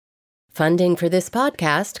Funding for this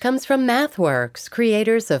podcast comes from MathWorks,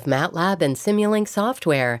 creators of MATLAB and Simulink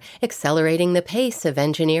software, accelerating the pace of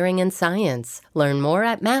engineering and science. Learn more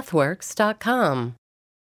at mathworks.com.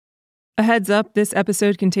 A heads up, this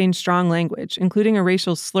episode contains strong language, including a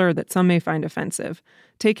racial slur that some may find offensive.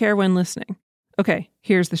 Take care when listening. Okay,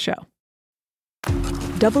 here's the show.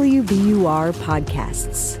 WBUR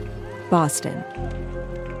Podcasts, Boston.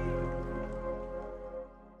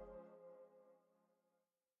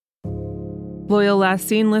 Loyal Last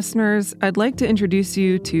Scene listeners, I'd like to introduce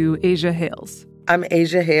you to Asia Hales. I'm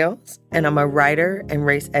Asia Hales, and I'm a writer and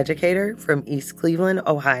race educator from East Cleveland,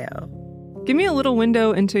 Ohio. Give me a little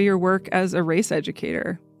window into your work as a race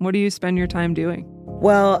educator. What do you spend your time doing?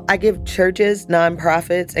 Well, I give churches,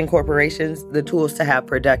 nonprofits, and corporations the tools to have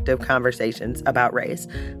productive conversations about race,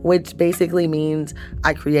 which basically means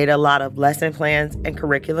I create a lot of lesson plans and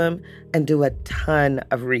curriculum and do a ton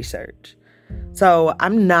of research. So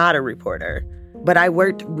I'm not a reporter, but I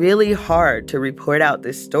worked really hard to report out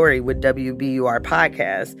this story with WBUR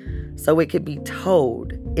Podcast so it could be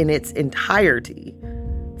told in its entirety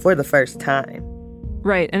for the first time.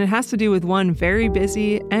 Right, and it has to do with one very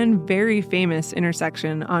busy and very famous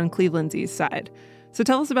intersection on Cleveland's east side. So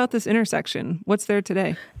tell us about this intersection. What's there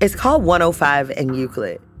today? It's called 105 and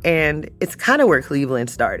Euclid, and it's kind of where Cleveland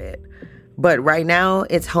started. But right now,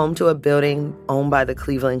 it's home to a building owned by the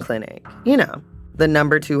Cleveland Clinic. You know, the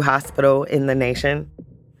number 2 hospital in the nation.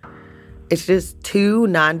 It's just 2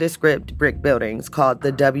 nondescript brick buildings called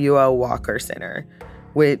the W.O. Walker Center,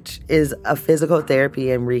 which is a physical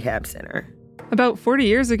therapy and rehab center. About 40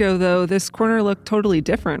 years ago, though, this corner looked totally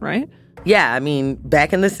different, right? Yeah, I mean,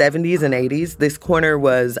 back in the 70s and 80s, this corner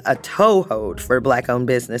was a toehold for Black-owned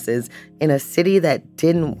businesses in a city that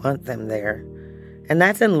didn't want them there. And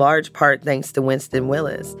that's in large part thanks to Winston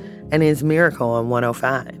Willis and his miracle on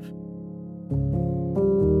 105.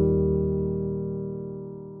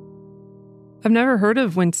 I've never heard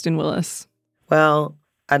of Winston Willis. Well,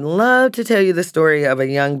 I'd love to tell you the story of a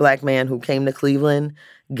young Black man who came to Cleveland,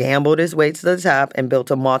 gambled his way to the top, and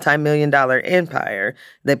built a multi-million-dollar empire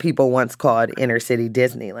that people once called inner-city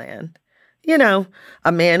Disneyland. You know,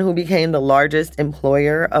 a man who became the largest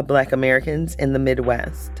employer of Black Americans in the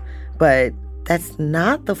Midwest. But that's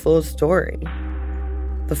not the full story.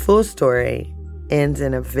 The full story ends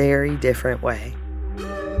in a very different way.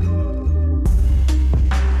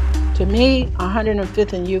 To me,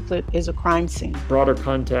 105th and Euclid is a crime scene. Broader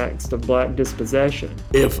context of Black dispossession.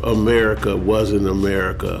 If America wasn't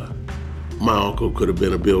America, my uncle could have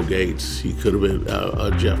been a Bill Gates. He could have been a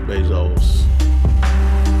Jeff Bezos.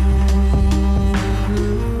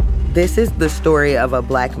 This is the story of a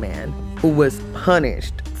Black man who was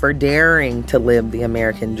punished for daring to live the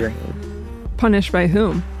American dream. Punished by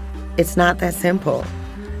whom? It's not that simple.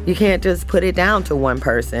 You can't just put it down to one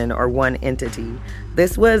person or one entity.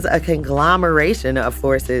 This was a conglomeration of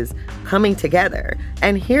forces coming together.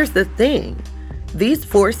 And here's the thing. These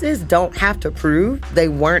forces don't have to prove they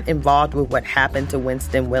weren't involved with what happened to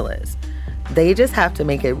Winston Willis. They just have to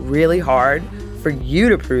make it really hard for you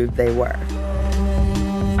to prove they were.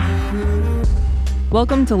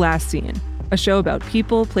 Welcome to Last Scene, a show about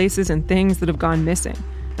people, places, and things that have gone missing,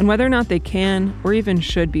 and whether or not they can or even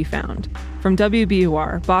should be found. From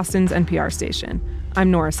WBUR, Boston's NPR station, I'm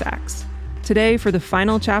Nora Sachs. Today, for the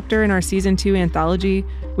final chapter in our Season 2 anthology,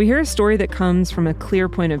 we hear a story that comes from a clear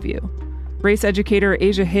point of view. Race educator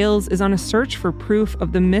Asia Hales is on a search for proof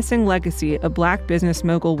of the missing legacy of Black business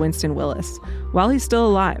mogul Winston Willis while he's still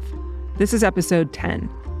alive. This is episode 10,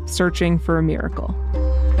 Searching for a Miracle.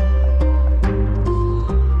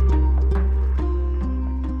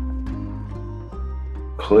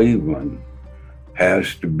 Cleveland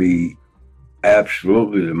has to be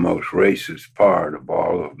absolutely the most racist part of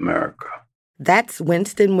all of America. That's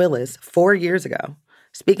Winston Willis 4 years ago,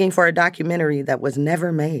 speaking for a documentary that was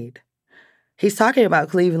never made. He's talking about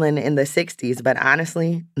Cleveland in the 60s, but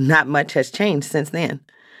honestly, not much has changed since then.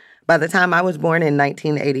 By the time I was born in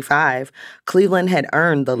 1985, Cleveland had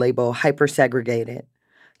earned the label hyper-segregated.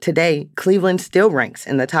 Today, Cleveland still ranks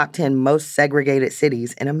in the top 10 most segregated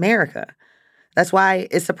cities in America. That's why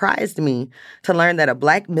it surprised me to learn that a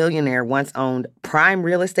Black millionaire once owned prime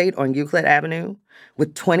real estate on Euclid Avenue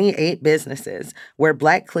with 28 businesses where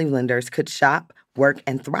Black Clevelanders could shop, work,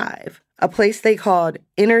 and thrive. A place they called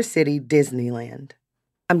Inner City Disneyland.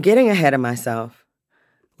 I'm getting ahead of myself.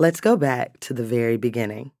 Let's go back to the very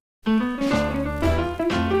beginning.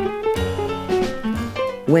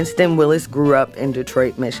 Winston Willis grew up in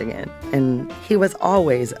Detroit, Michigan, and he was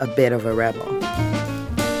always a bit of a rebel.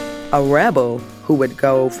 A rebel who would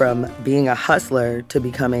go from being a hustler to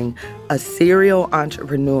becoming a serial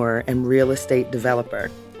entrepreneur and real estate developer.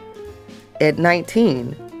 At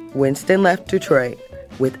 19, Winston left Detroit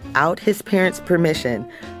without his parents' permission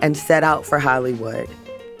and set out for Hollywood.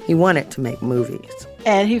 He wanted to make movies.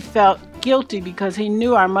 And he felt guilty because he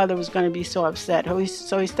knew our mother was going to be so upset.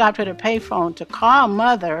 So he stopped at a payphone to call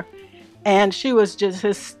Mother, and she was just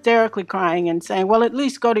hysterically crying and saying, well, at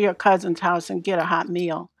least go to your cousin's house and get a hot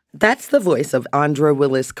meal. That's the voice of Andra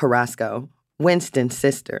Willis Carrasco, Winston's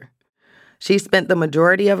sister. She spent the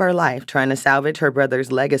majority of her life trying to salvage her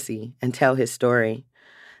brother's legacy and tell his story.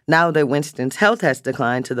 Now that Winston's health has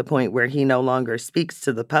declined to the point where he no longer speaks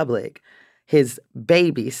to the public, his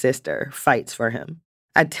baby sister fights for him.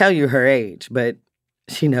 I'd tell you her age, but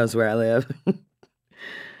she knows where I live.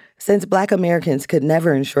 Since Black Americans could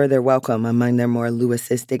never ensure their welcome among their more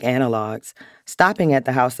Lewisistic analogs, stopping at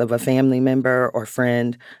the house of a family member or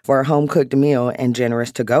friend for a home-cooked meal and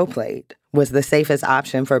generous to-go plate was the safest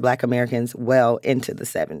option for Black Americans well into the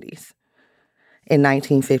 70s. In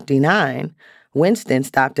 1959, Winston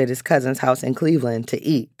stopped at his cousin's house in Cleveland to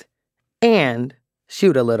eat and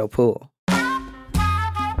shoot a little pool.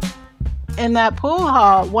 In that pool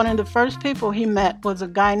hall, one of the first people he met was a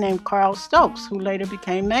guy named Carl Stokes, who later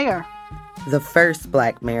became mayor. The first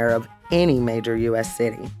Black mayor of any major U.S.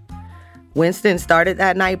 city. Winston started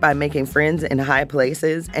that night by making friends in high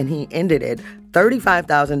places, and he ended it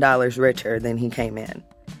 $35,000 richer than he came in.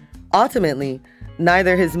 Ultimately,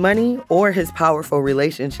 neither his money or his powerful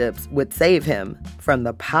relationships would save him from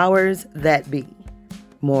the powers that be.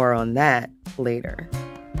 More on that later.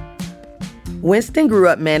 Winston grew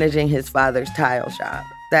up managing his father's tile shop.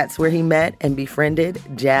 That's where he met and befriended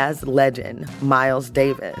jazz legend Miles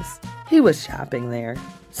Davis. He was shopping there.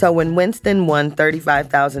 So when Winston won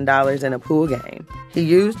 $35,000 in a pool game, he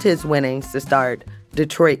used his winnings to start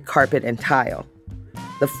Detroit Carpet and Tile,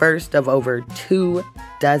 the first of over 24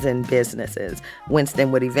 businesses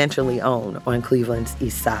Winston would eventually own on Cleveland's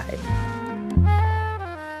East Side.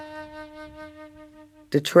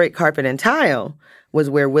 Detroit Carpet and Tile was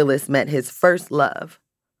where Willis met his first love,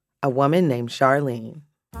 a woman named Charlene.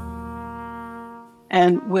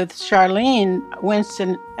 And with Charlene,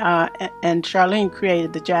 Winston and Charlene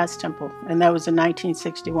created the Jazz Temple, and that was in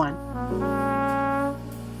 1961.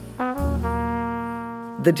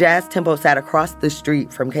 The Jazz Temple sat across the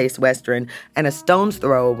street from Case Western and a stone's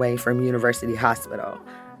throw away from University Hospital.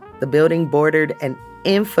 The building bordered an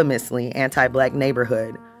infamously anti-Black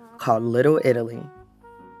neighborhood called Little Italy.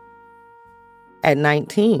 At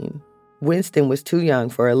 19, Winston was too young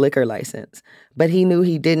for a liquor license, but he knew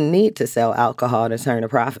he didn't need to sell alcohol to turn a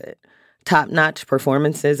profit. Top-notch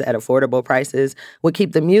performances at affordable prices would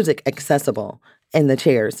keep the music accessible and the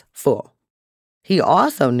chairs full. He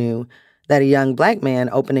also knew that a young Black man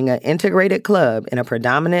opening an integrated club in a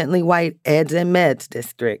predominantly white eds and meds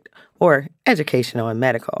district, or educational and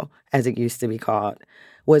medical, as it used to be called,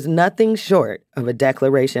 was nothing short of a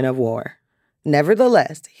declaration of war.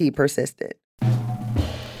 Nevertheless, he persisted.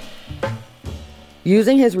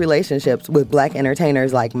 Using his relationships with Black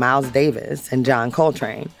entertainers like Miles Davis and John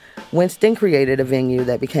Coltrane, Winston created a venue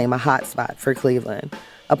that became a hotspot for Cleveland,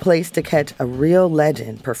 a place to catch a real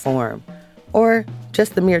legend perform, or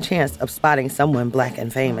just the mere chance of spotting someone Black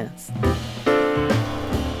and famous.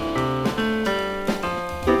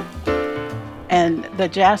 And the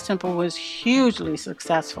Jazz Temple was hugely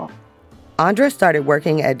successful. Andra started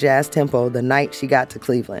working at Jazz Temple the night she got to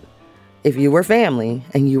Cleveland. If you were family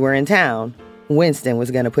and you were in town, Winston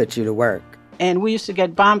was going to put you to work. And we used to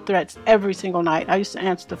get bomb threats every single night. I used to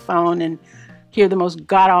answer the phone and hear the most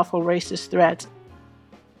god-awful racist threats.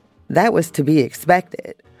 That was to be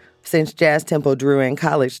expected, since Jazz Temple drew in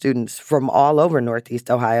college students from all over Northeast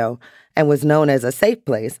Ohio and was known as a safe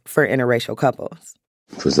place for interracial couples.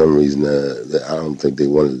 For some reason, I don't think they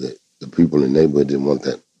wanted the people in the neighborhood didn't want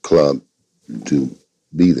that club to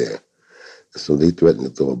be there. So they threatened to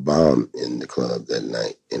throw a bomb in the club that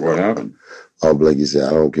night. And what happened? All Blakey said,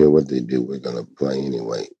 I don't care what they do, we're going to play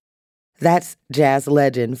anyway. That's jazz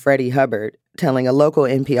legend Freddie Hubbard telling a local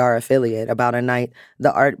NPR affiliate about a night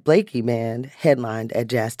the Art Blakey Band headlined at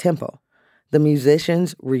Jazz Temple. The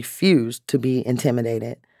musicians refused to be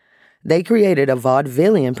intimidated. They created a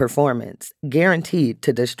vaudevillian performance guaranteed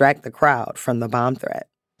to distract the crowd from the bomb threat.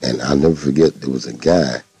 And I'll never forget, there was a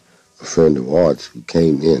guy, a friend of Art's, who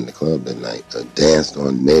came in the club that night, danced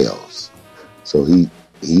on nails. So he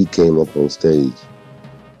came up on stage,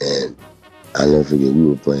 and I'll never forget, we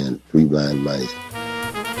were playing Three Blind Mice.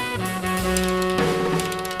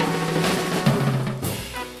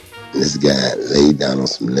 And this guy laid down on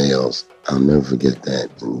some nails. I'll never forget that.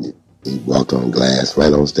 And he walked on glass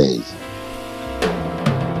right on stage.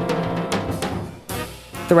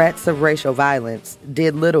 Threats of racial violence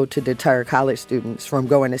did little to deter college students from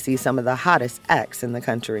going to see some of the hottest acts in the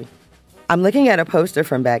country. I'm looking at a poster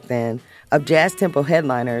from back then of Jazz Temple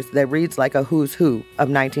headliners that reads like a who's who of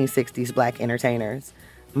 1960s Black entertainers.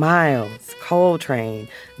 Miles, Coltrane,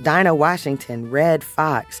 Dinah Washington, Redd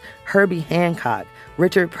Foxx, Herbie Hancock,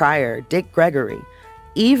 Richard Pryor, Dick Gregory,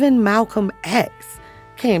 even Malcolm X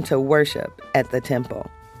came to worship at the temple.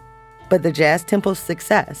 But the Jazz Temple's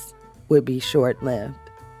success would be short-lived.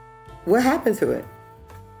 What happened to it?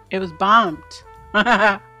 It was bombed.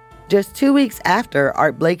 Just 2 weeks after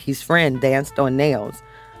Art Blakey's friend danced on nails,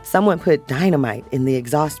 someone put dynamite in the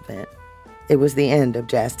exhaust vent. It was the end of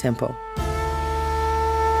Jazz Temple.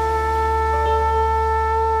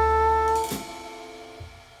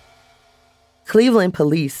 Cleveland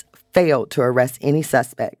police failed to arrest any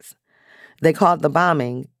suspects. They called the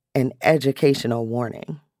bombing an educational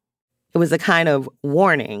warning. It was a kind of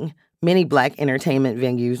warning many Black entertainment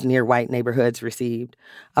venues near white neighborhoods received,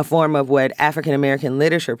 a form of what African-American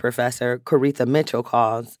literature professor Coretha Mitchell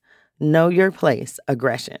calls know your place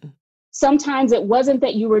aggression. Sometimes it wasn't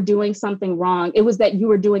that you were doing something wrong. It was that you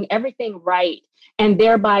were doing everything right and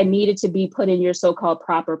thereby needed to be put in your so-called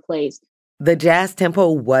proper place. The Jazz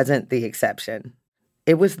Temple wasn't the exception.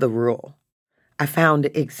 It was the rule. I found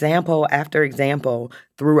example after example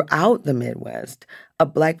throughout the Midwest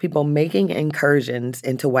of Black people making incursions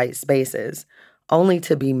into white spaces, only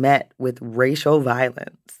to be met with racial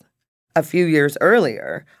violence. A few years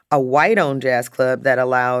earlier, a white-owned jazz club that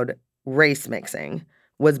allowed race mixing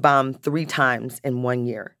was bombed 3 times in 1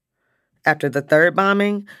 year. After the third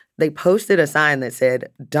bombing, they posted a sign that said,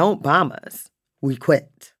 "Don't bomb us, we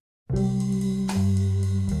quit."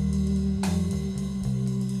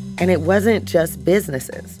 And it wasn't just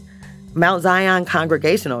businesses. Mount Zion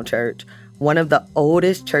Congregational Church, one of the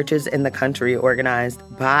oldest churches in the country organized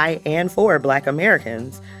by and for Black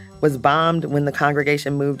Americans, was bombed when the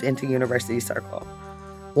congregation moved into University Circle.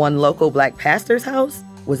 One local Black pastor's house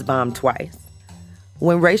was bombed twice.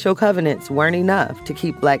 When racial covenants weren't enough to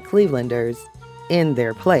keep Black Clevelanders in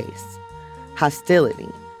their place, hostility,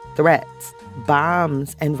 threats,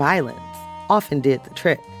 bombs, and violence often did the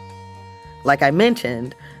trick. Like I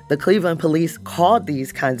mentioned, the Cleveland police called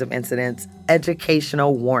these kinds of incidents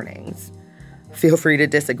educational warnings. Feel free to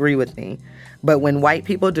disagree with me, but when white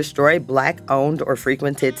people destroy Black-owned or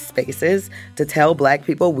frequented spaces to tell Black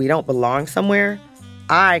people we don't belong somewhere,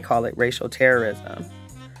 I call it racial terrorism.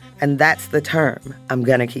 And that's the term I'm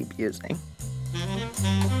gonna keep using.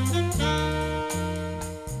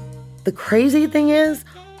 The crazy thing is,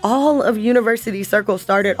 all of University Circle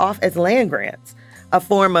started off as land grants, a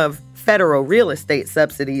form of federal real estate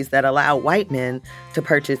subsidies that allow white men to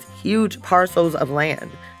purchase huge parcels of land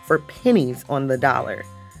for pennies on the dollar.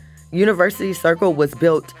 University Circle was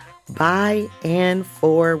built by and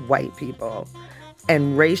for white people,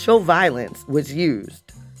 and racial violence was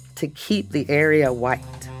used to keep the area white.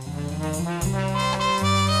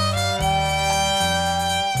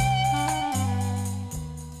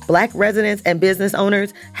 Black residents and business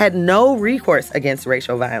owners had no recourse against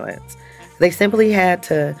racial violence. They simply had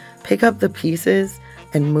to pick up the pieces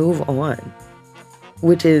and move on,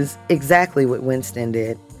 which is exactly what Winston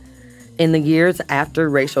did. In the years after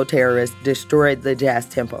racial terrorists destroyed the Jazz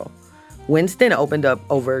Temple, Winston opened up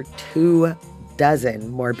over 24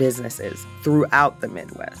 more businesses throughout the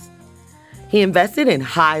Midwest. He invested in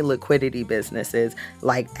high liquidity businesses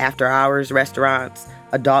like after-hours restaurants,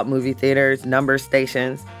 adult movie theaters, number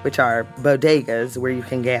stations, which are bodegas where you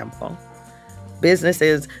can gamble.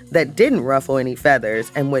 Businesses that didn't ruffle any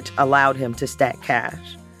feathers and which allowed him to stack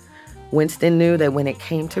cash. Winston knew that when it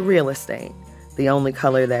came to real estate, the only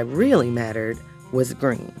color that really mattered was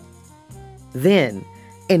green. Then,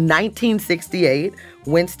 in 1968,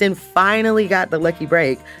 Winston finally got the lucky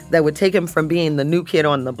break that would take him from being the new kid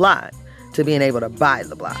on the block to being able to buy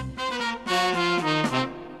the block.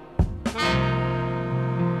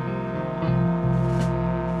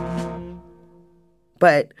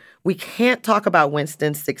 But we can't talk about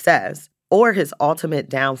Winston's success or his ultimate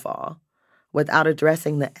downfall without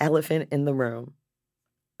addressing the elephant in the room,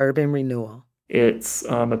 urban renewal. It's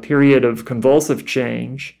a period of convulsive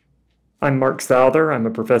change. I'm Mark Souther. I'm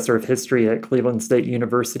a professor of history at Cleveland State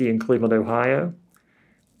University in Cleveland, Ohio.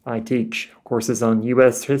 I teach courses on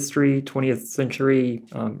U.S. history, 20th century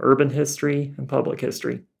urban history, and public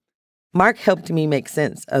history. Mark helped me make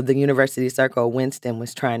sense of the University Circle Winston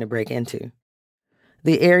was trying to break into.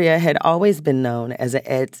 The area had always been known as an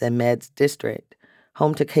Eds and Meds district,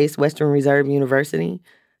 home to Case Western Reserve University,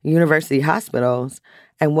 university hospitals,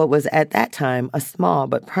 and what was at that time a small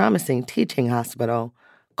but promising teaching hospital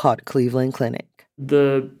called Cleveland Clinic.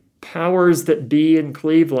 The powers that be in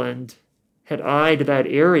Cleveland had eyed that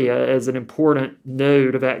area as an important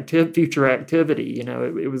node of future activity.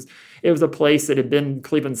 It was a place that had been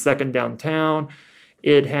Cleveland's second downtown.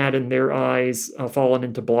 It had, in their eyes, fallen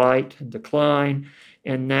into blight and decline,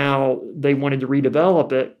 and now they wanted to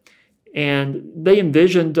redevelop it. And they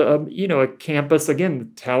envisioned, a campus,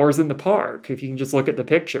 again, towers in the park. If you can just look at the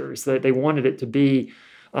pictures, that they wanted it to be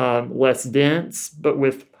less dense, but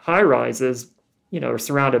with high rises,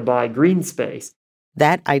 surrounded by green space.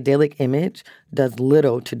 That idyllic image does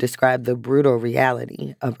little to describe the brutal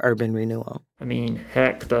reality of urban renewal. I mean,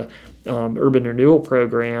 heck, the urban renewal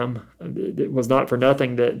program, it was not for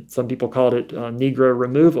nothing that some people called it Negro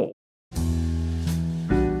removal.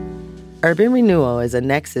 Urban renewal is a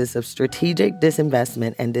nexus of strategic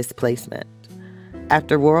disinvestment and displacement.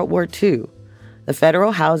 After World War II, the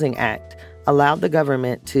Federal Housing Act allowed the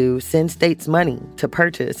government to send states money to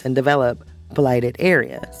purchase and develop blighted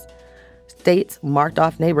areas. States marked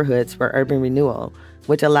off neighborhoods for urban renewal,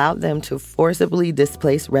 which allowed them to forcibly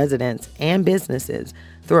displace residents and businesses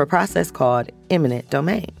through a process called eminent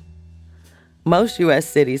domain. Most U.S.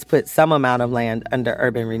 cities put some amount of land under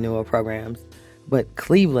urban renewal programs, but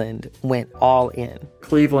Cleveland went all in.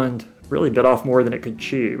 Cleveland really bit off more than it could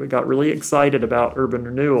chew. It got really excited about urban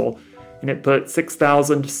renewal, and it put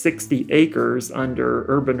 6,060 acres under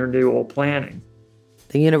urban renewal planning.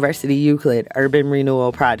 The University Euclid Urban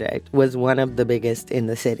Renewal Project was one of the biggest in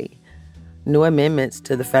the city. New amendments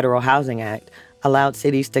to the Federal Housing Act allowed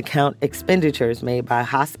cities to count expenditures made by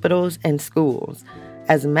hospitals and schools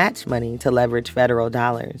as match money to leverage federal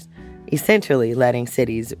dollars, essentially letting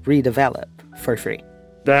cities redevelop for free.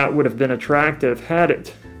 That would have been attractive had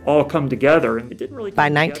it all come together, and it didn't really By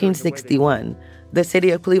 1961, the city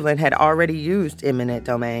of Cleveland had already used eminent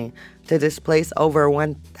domain to displace over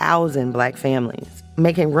 1,000 Black families,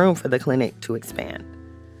 making room for the clinic to expand.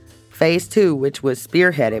 Phase 2, which was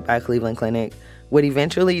spearheaded by Cleveland Clinic, would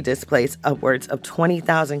eventually displace upwards of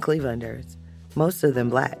 20,000 Clevelanders, most of them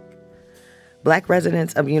Black. Black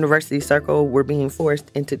residents of University Circle were being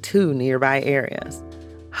forced into 2 nearby areas,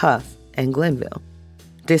 Huff and Glenville.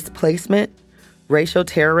 Displacement, racial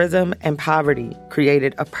terrorism, and poverty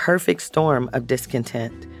created a perfect storm of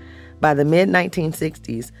discontent. By the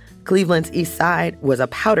mid-1960s, Cleveland's East Side was a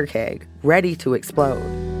powder keg ready to explode.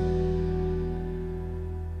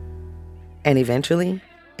 And eventually,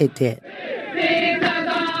 it did.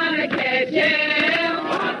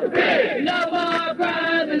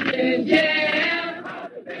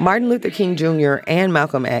 Martin Luther King Jr. and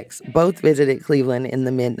Malcolm X both visited Cleveland in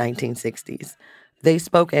the mid-1960s. They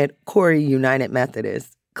spoke at Corey United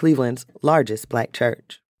Methodist, Cleveland's largest Black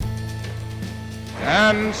church.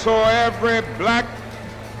 And so every Black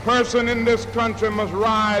person in this country must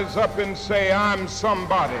rise up and say, I'm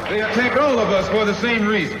somebody. They attack all of us for the same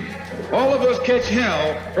reason. All of us catch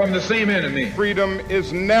hell from the same enemy. Freedom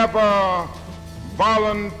is never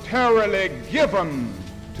voluntarily given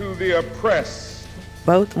to the oppressed.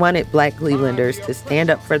 Both wanted Black Clevelanders to stand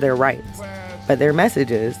up for their rights, but their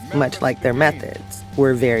messages, much like their methods,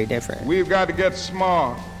 were very different. We've got to get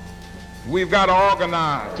smart. We've got to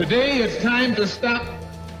organize. Today it's time to stop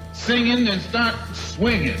singing and start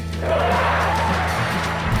swinging.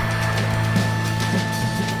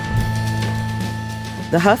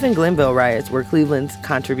 The Huff and Glenville riots were Cleveland's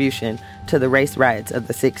contribution to the race riots of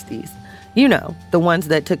the 60s. You know, the ones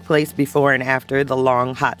that took place before and after the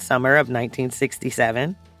long, hot summer of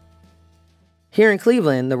 1967. Here in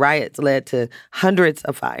Cleveland, the riots led to hundreds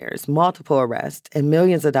of fires, multiple arrests, and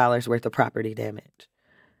millions of dollars worth of property damage.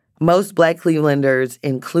 Most Black Clevelanders,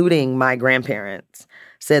 including my grandparents,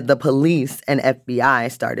 said the police and FBI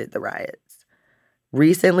started the riots.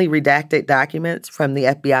 Recently redacted documents from the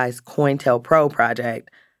FBI's COINTELPRO project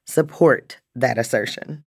support that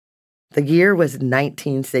assertion. The year was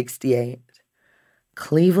 1968.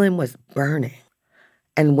 Cleveland was burning,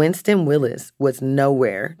 and Winston Willis was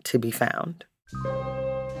nowhere to be found.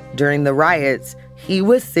 During the riots, he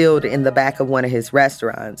was sealed in the back of one of his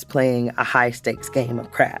restaurants playing a high-stakes game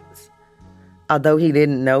of craps. Although he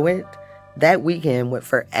didn't know it, that weekend would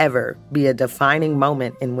forever be a defining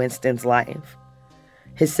moment in Winston's life.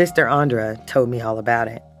 His sister Andra told me all about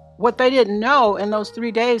it. What they didn't know in those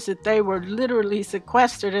 3 days that they were literally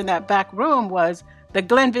sequestered in that back room was the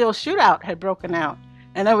Glenville shootout had broken out,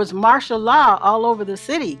 and there was martial law all over the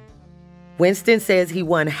city. Winston says he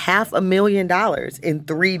won $500,000 in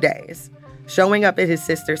 3 days, showing up at his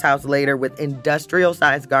sister's house later with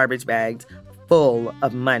industrial-sized garbage bags full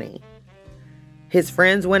of money. His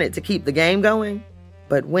friends wanted to keep the game going,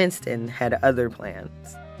 but Winston had other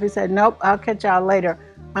plans. He said, nope, I'll catch y'all later.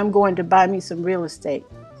 I'm going to buy me some real estate.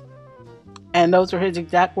 And those were his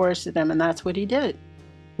exact words to them, and that's what he did.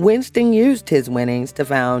 Winston used his winnings to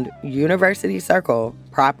found University Circle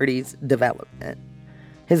Properties Development.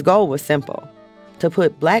 His goal was simple: to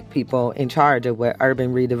put Black people in charge of what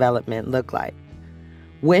urban redevelopment looked like.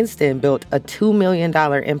 Winston built a $2 million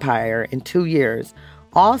empire in 2 years,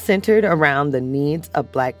 all centered around the needs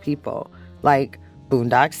of Black people, like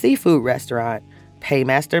Boondock Seafood Restaurant,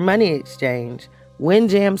 Paymaster Money Exchange,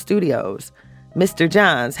 Windjam Studios, Mr.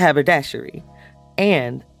 John's Haberdashery,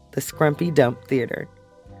 and the Scrumpy Dump Theater.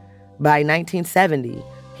 By 1970,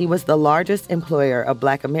 he was the largest employer of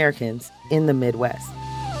Black Americans in the Midwest.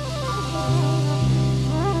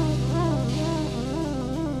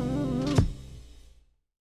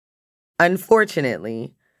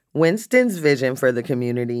 Unfortunately, Winston's vision for the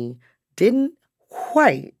community didn't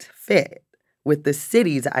quite fit with the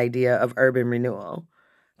city's idea of urban renewal.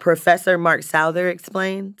 Professor Mark Souther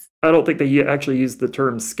explains. I don't think they actually used the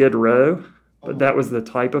term Skid Row, but that was the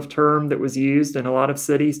type of term that was used in a lot of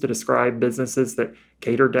cities to describe businesses that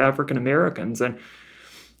catered to African Americans. And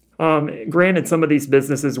granted, some of these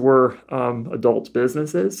businesses were adult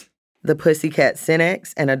businesses. The Pussycat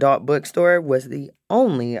Cinex, an adult bookstore, was the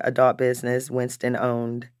only adult business Winston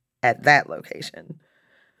owned at that location.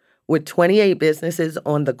 With 28 businesses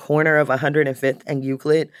on the corner of 105th and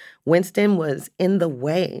Euclid, Winston was in the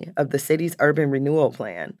way of the city's urban renewal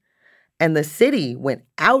plan. And the city went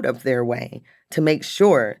out of their way to make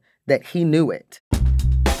sure that he knew it.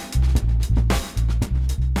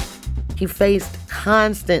 He faced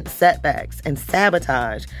constant setbacks and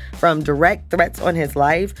sabotage, from direct threats on his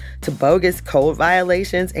life to bogus code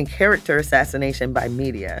violations and character assassination by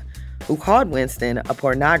media, who called Winston a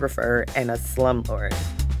pornographer and a slumlord.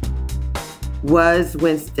 Was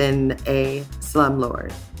Winston a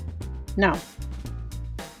slumlord? No.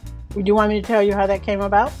 Do you want me to tell you how that came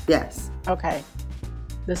about? Yes. Okay.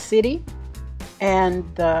 The city and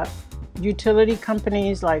the utility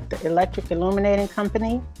companies, like the Electric Illuminating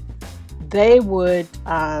Company, they would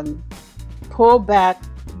pull back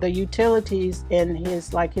the utilities in his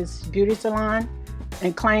beauty salon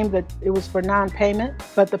and claim that it was for non-payment,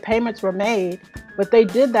 but the payments were made. But they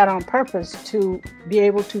did that on purpose to be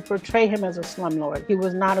able to portray him as a slumlord. He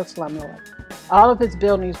was not a slumlord. All of his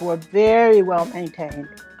buildings were very well maintained.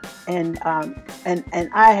 And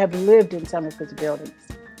I have lived in some of his buildings.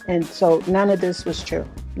 And so none of this was true,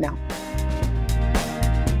 no.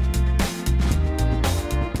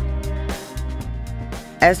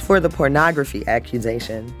 As for the pornography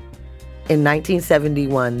accusation, in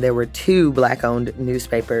 1971, there were 2 Black-owned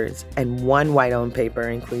newspapers and 1 white-owned paper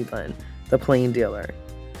in Cleveland, The Plain Dealer.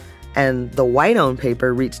 And the white-owned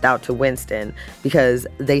paper reached out to Winston because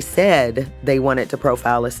they said they wanted to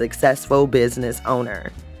profile a successful business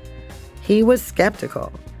owner. He was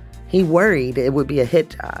skeptical. He worried it would be a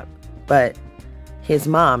hit job, but his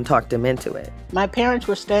mom talked him into it. My parents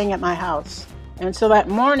were staying at my house. And so that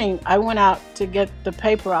morning, I went out to get the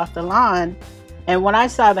paper off the lawn. And when I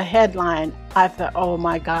saw the headline, I thought, oh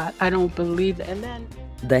my God, I don't believe it. And then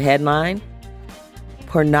the headline?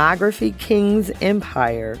 Pornography King's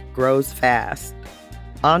Empire Grows Fast.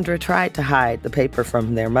 Andra tried to hide the paper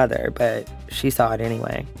from their mother, but she saw it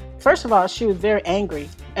anyway. First of all, she was very angry.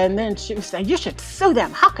 And then she was saying, you should sue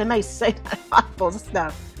them. How can they say that awful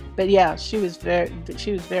stuff? But yeah, she was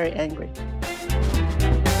very angry.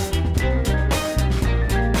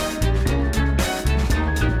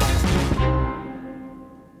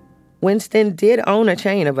 Winston did own a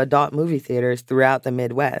chain of adult movie theaters throughout the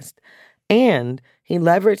Midwest, and he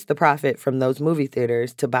leveraged the profit from those movie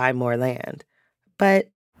theaters to buy more land. But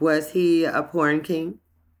was he a porn king?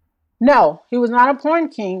 No, he was not a porn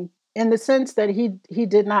king in the sense that he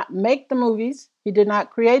did not make the movies, he did not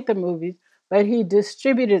create the movies, but he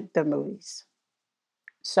distributed the movies.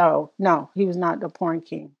 So, no, he was not a porn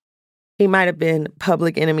king. He might have been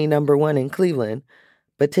public enemy number 1 in Cleveland,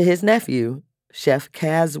 but to his nephew, Chef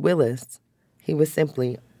Kaz Willis, he was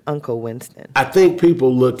simply Uncle Winston. I think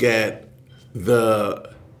people look at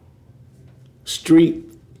the street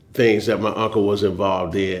things that my uncle was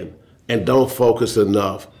involved in and don't focus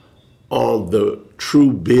enough on the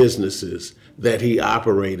true businesses that he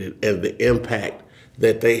operated and the impact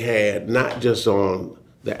that they had, not just on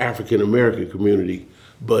the African American community,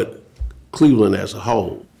 but Cleveland as a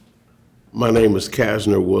whole. My name is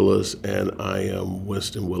Kasner Willis, and I am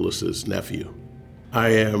Winston Willis's nephew. I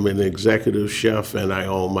am an executive chef, and I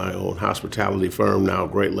own my own hospitality firm now,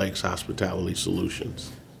 Great Lakes Hospitality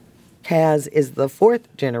Solutions. Kaz is the 4th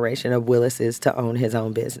generation of Willis's to own his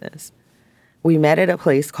own business. We met at a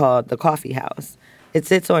place called The Coffee House. It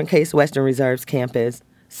sits on Case Western Reserve's campus,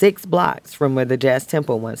 6 blocks from where the Jazz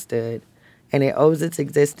Temple once stood. and it owes its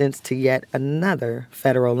existence to yet another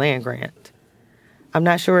federal land grant. I'm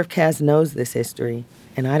not sure if Kaz knows this history,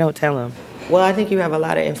 and I don't tell him. Well, I think you have a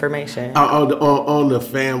lot of information. On the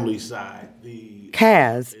family side,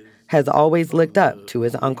 Kaz has always looked up to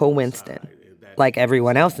his Uncle Winston. Like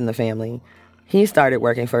everyone else in the family, he started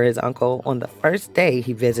working for his uncle on the first day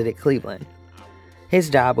he visited Cleveland. His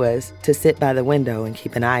job was to sit by the window and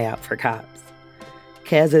keep an eye out for cops.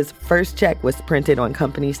 Kaz's first check was printed on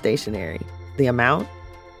company stationery. The amount?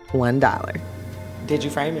 $1. Did you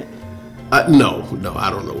frame it? No, I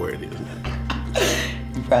don't know where it is.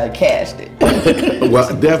 You probably cashed it.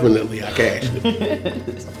 Well, definitely I cashed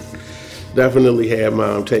it. Definitely had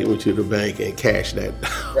Mom take me to the bank and cash that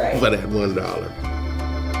for that $1.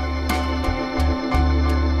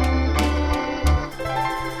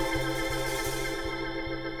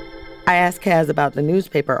 I asked Kaz about the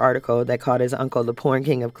newspaper article that called his uncle the porn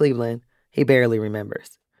king of Cleveland. He barely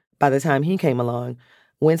remembers. By the time he came along,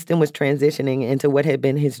 Winston was transitioning into what had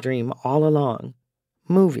been his dream all along,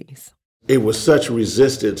 movies. It was such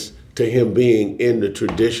resistance to him being in the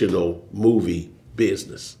traditional movie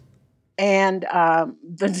business. And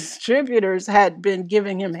the distributors had been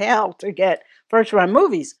giving him hell to get first-run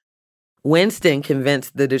movies. Winston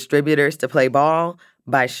convinced the distributors to play ball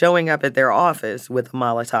by showing up at their office with a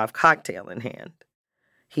Molotov cocktail in hand.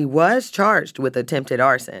 He was charged with attempted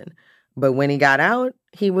arson, but when he got out,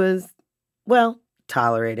 he was,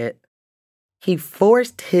 tolerated. He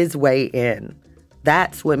forced his way in.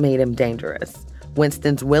 That's what made him dangerous.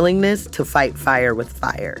 Winston's willingness to fight fire with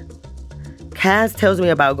fire. Kaz tells me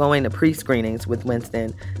about going to pre-screenings with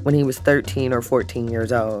Winston when he was 13 or 14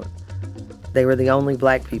 years old. They were the only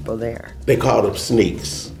black people there. They called them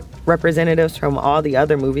sneaks. Representatives from all the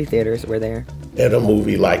other movie theaters were there. And a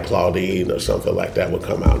movie like Claudine or something like that would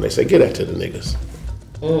come out and they say, get that to the niggas.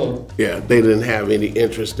 Yeah, they didn't have any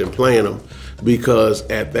interest in playing them because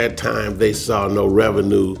at that time they saw no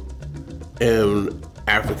revenue in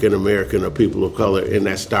African American or people of color in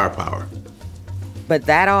that star power. But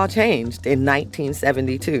that all changed in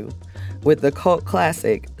 1972 with the cult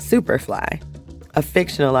classic Superfly, a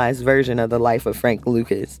fictionalized version of the life of Frank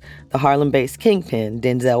Lucas, the Harlem-based kingpin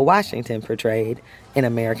Denzel Washington portrayed in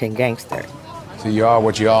American Gangster. So you are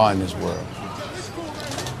what you are in this world.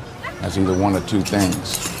 That's either one or two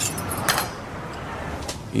things.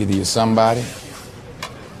 Either you're somebody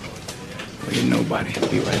or you're nobody.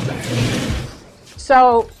 Be right back.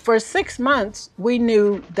 So for 6 months, we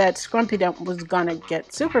knew that Scrumpy Dump was gonna get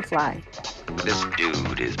Superfly. This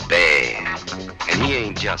dude is bad, and he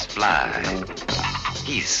ain't just fly.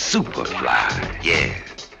 He's super fly, yeah.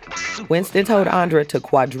 Winston told Andra to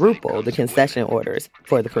quadruple the concession orders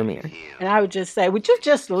for the premiere. And I would just say, would you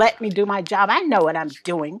just let me do my job? I know what I'm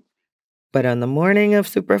doing. But on the morning of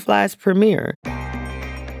Superfly's premiere,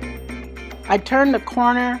 I turned the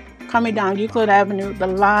corner, coming down Euclid Avenue. The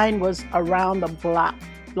line was around the block,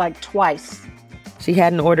 like twice. She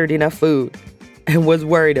hadn't ordered enough food and was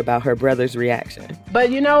worried about her brother's reaction.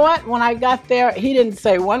 But you know what? When I got there, he didn't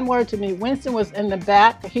say one word to me. Winston was in the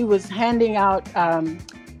back. He was handing out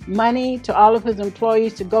money to all of his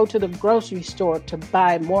employees to go to the grocery store to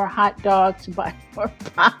buy more hot dogs, to buy more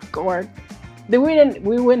popcorn. Then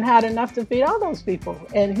we wouldn't have enough to feed all those people.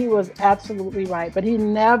 And he was absolutely right. But he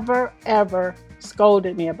never, ever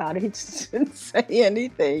scolded me about it. He just didn't say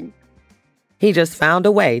anything. He just found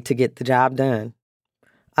a way to get the job done.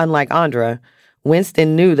 Unlike Andra,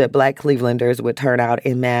 Winston knew that Black Clevelanders would turn out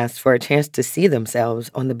en masse for a chance to see themselves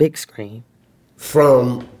on the big screen.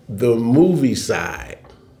 From the movie side,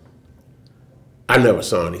 I never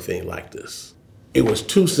saw anything like this. It was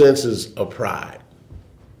two senses of pride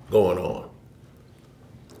going on.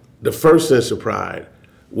 The first sense of pride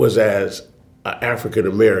was as an African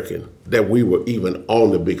American that we were even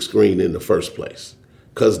on the big screen in the first place,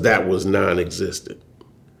 because that was non-existent.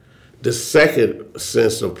 The second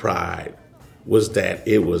sense of pride was that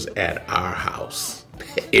it was at our house.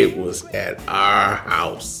 It was at our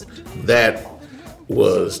house. That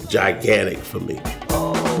was gigantic for me.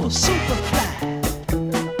 Oh, Superfly,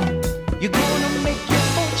 you're gonna make your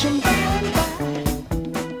fortune.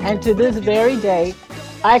 And to this very day,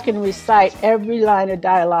 I can recite every line of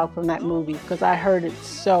dialogue from that movie because I heard it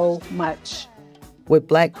so much. With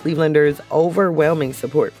Black Clevelanders' overwhelming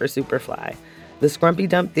support for Superfly, the Scrumpy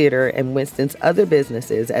Dump Theater and Winston's other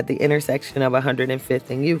businesses at the intersection of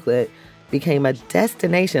 105th and Euclid became a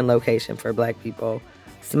destination location for Black people,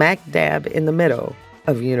 smack dab in the middle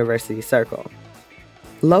of University Circle.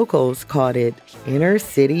 Locals called it Inner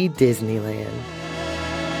City Disneyland.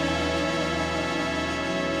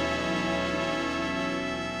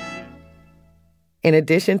 In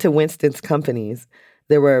addition to Winston's companies,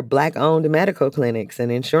 There were Black-owned medical clinics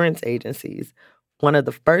and insurance agencies, one of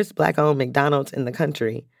the first Black-owned McDonald's in the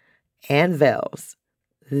country, and Vels,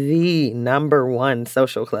 the #1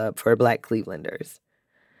 social club for Black Clevelanders.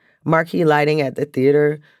 Marquee lighting at the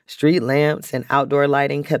theater, street lamps, and outdoor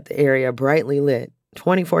lighting kept the area brightly lit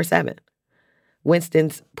 24/7.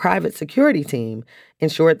 Winston's private security team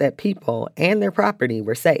ensured that people and their property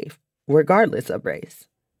were safe, regardless of race.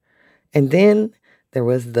 And then there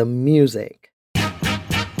was the music.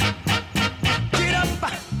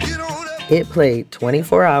 It played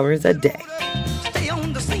 24 hours a day.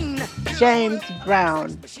 James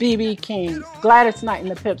Brown, B.B. King, Gladys Knight and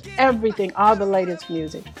the Pips, everything, all the latest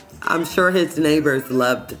music. I'm sure his neighbors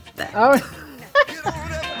loved that. Oh.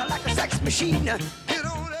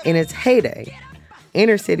 In its heyday,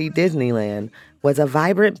 inner city Disneyland was a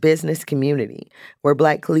vibrant business community where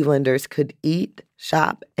Black Clevelanders could eat,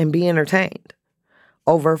 shop, and be entertained.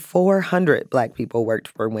 Over 400 Black people worked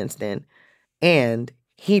for Winston, and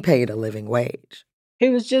he paid a living wage. He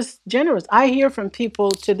was just generous. I hear from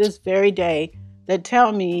people to this very day that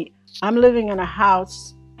tell me, I'm living in a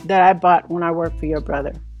house that I bought when I worked for your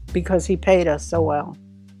brother because he paid us so well.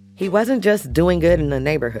 He wasn't just doing good in the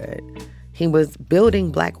neighborhood. He was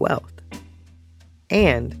building Black wealth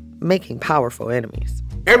and making powerful enemies.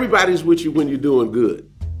 Everybody's with you when you're doing good.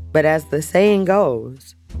 But as the saying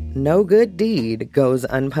goes, no good deed goes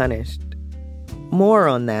unpunished. More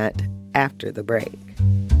on that after the break.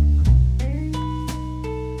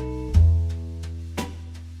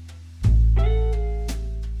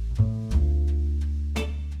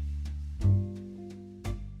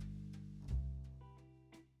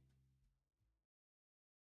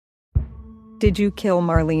 Did you kill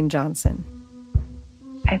Marlene Johnson?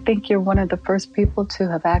 I think you're one of the first people to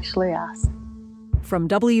have actually asked. From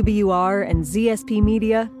WBUR and ZSP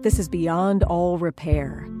Media, this is Beyond All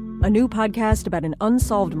Repair, a new podcast about an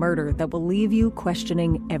unsolved murder that will leave you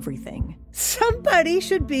questioning everything. Somebody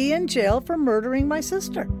should be in jail for murdering my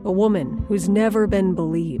sister. A woman who's never been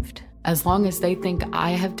believed. As long as they think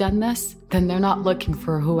I have done this, then they're not looking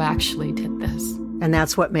for who actually did this. And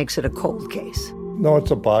that's what makes it a cold case. No,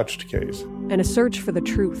 it's a botched case. And a search for the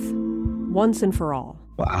truth, once and for all.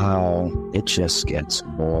 Wow, it just gets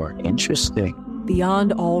more interesting.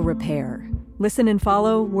 Beyond All Repair. Listen and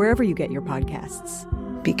follow wherever you get your podcasts.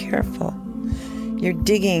 Be careful. You're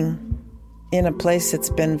digging in a place that's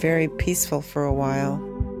been very peaceful for a while.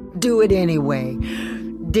 Do it anyway.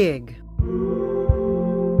 Dig.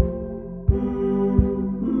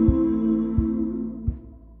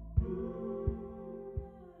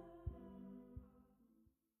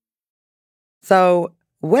 So,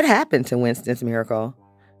 what happened to Winston's miracle?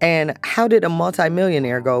 And how did a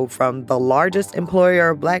multimillionaire go from the largest employer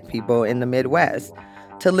of Black people in the Midwest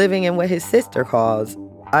to living in what his sister calls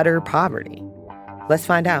utter poverty? Let's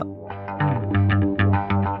find out.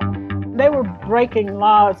 They were breaking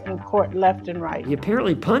laws in court left and right. He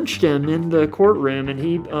apparently punched him in the courtroom, and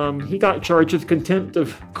he got charged with contempt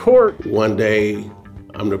of court. One day,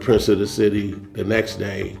 I'm the prince of the city. The next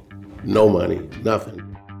day, no money, nothing.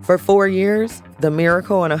 For 4 years, the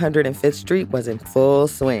miracle on 105th Street was in full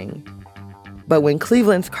swing. But when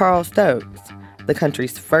Cleveland's Carl Stokes, the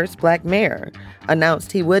country's first Black mayor,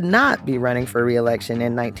 announced he would not be running for re-election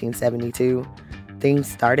in 1972,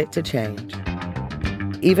 things started to change.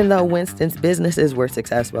 Even though Winston's businesses were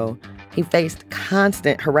successful, he faced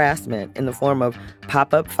constant harassment in the form of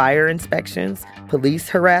pop-up fire inspections, police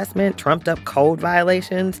harassment, trumped-up code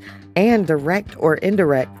violations, and direct or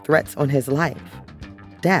indirect threats on his life.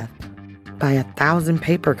 Death by 1,000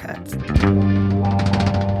 paper cuts.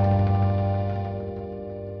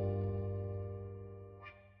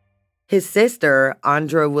 His sister,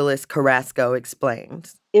 Andra Willis Carrasco,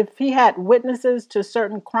 explains. If he had witnesses to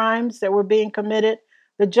certain crimes that were being committed,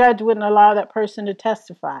 the judge wouldn't allow that person to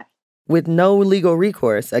testify. With no legal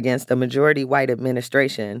recourse against a majority white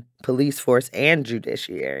administration, police force, and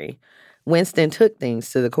judiciary, Winston took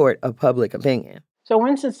things to the court of public opinion. So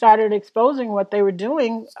Winston started exposing what they were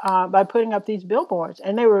doing by putting up these billboards,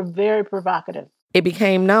 and they were very provocative. It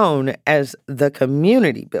became known as the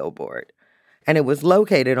Community Billboard, and it was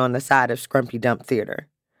located on the side of Scrumpy Dump Theater.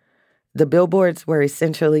 The billboards were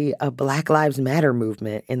essentially a Black Lives Matter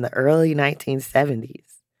movement in the early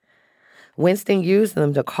 1970s. Winston used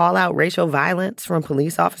them to call out racial violence from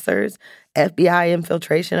police officers, FBI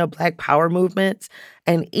infiltration of Black Power movements,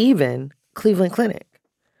 and even Cleveland Clinic.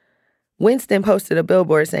 Winston posted a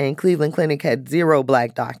billboard saying Cleveland Clinic had 0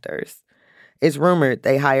 Black doctors. It's rumored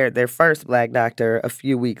they hired their first Black doctor a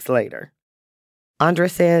few weeks later. Andra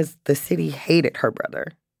says the city hated her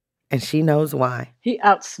brother, and she knows why. He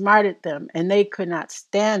outsmarted them, and they could not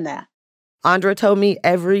stand that. Andra told me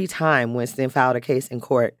every time Winston filed a case in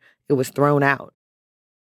court, it was thrown out.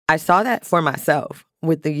 I saw that for myself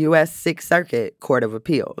with the U.S. Sixth Circuit Court of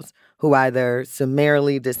Appeals, who either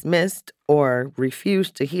summarily dismissed or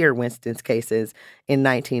refused to hear Winston's cases in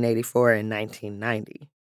 1984 and 1990.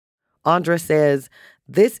 Andra says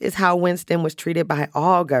this is how Winston was treated by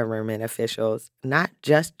all government officials, not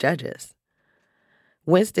just judges.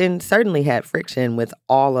 Winston certainly had friction with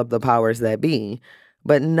all of the powers that be,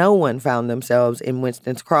 but no one found themselves in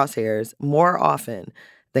Winston's crosshairs more often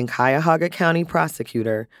than Cuyahoga County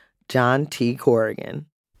prosecutor John T. Corrigan.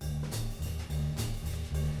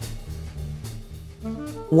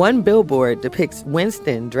 One billboard depicts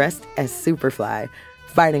Winston dressed as Superfly,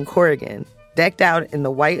 fighting Corrigan, decked out in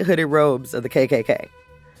the white hooded robes of the KKK.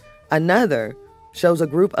 Another shows a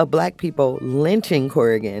group of Black people lynching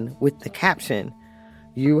Corrigan with the caption,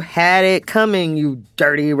 "You had it coming, you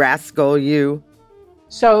dirty rascal, you."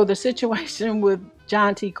 So the situation with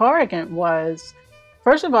John T. Corrigan was,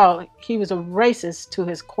 first of all, he was a racist to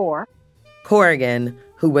his core. Corrigan,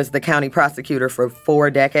 who was the county prosecutor for 4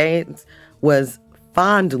 decades, was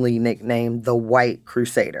fondly nicknamed the White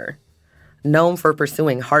Crusader, known for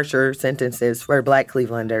pursuing harsher sentences for Black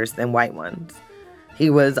Clevelanders than white ones. He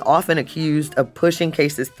was often accused of pushing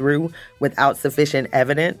cases through without sufficient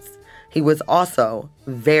evidence. He was also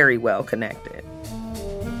very well connected.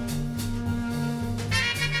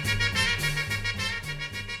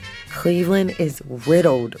 Cleveland is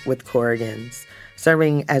riddled with Corrigans,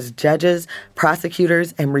 serving as judges,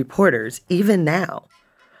 prosecutors, and reporters even now.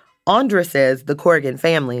 Andra says the Corrigan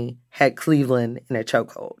family had Cleveland in a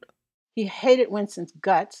chokehold. He hated Winston's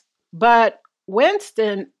guts, but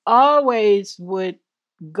Winston always would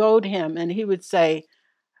goad him and he would say,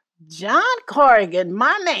 "John Corrigan,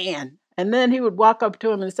 my man." And then he would walk up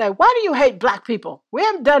to him and say, "Why do you hate Black people? We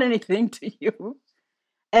haven't done anything to you."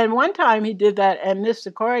 And one time he did that and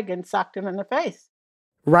Mr. Corrigan socked him in the face.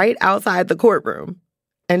 Right outside the courtroom.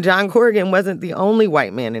 And John Corrigan wasn't the only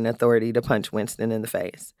white man in authority to punch Winston in the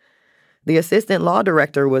face. The assistant law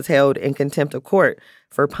director was held in contempt of court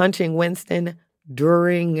for punching Winston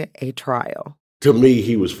during a trial. To me,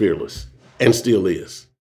 he was fearless and still is.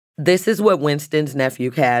 This is what Winston's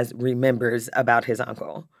nephew Kaz remembers about his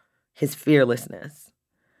uncle, his fearlessness.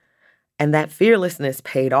 And that fearlessness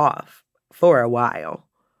paid off for a while.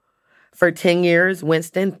 For 10 years,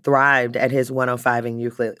 Winston thrived at his 105 and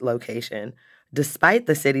Euclid location, despite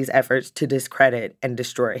the city's efforts to discredit and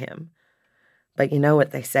destroy him. But you know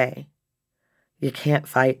what they say. You can't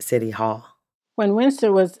fight City Hall. When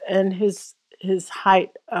Winston was in his height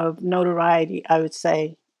of notoriety, I would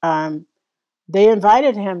say, they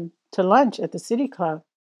invited him to lunch at the City Club.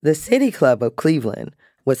 The City Club of Cleveland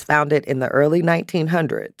was founded in the early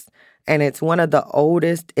 1900s, and it's one of the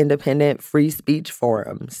oldest independent free speech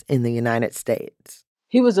forums in the United States.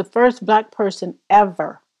 He was the first Black person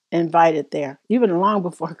ever invited there, even long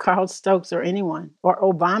before Carl Stokes or anyone, or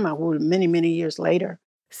Obama, who many, many years later.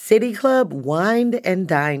 City Club wined and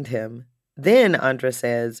dined him. Then, Andra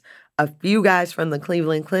says, a few guys from the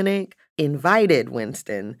Cleveland Clinic invited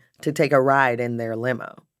Winston to take a ride in their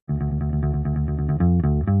limo.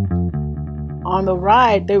 On the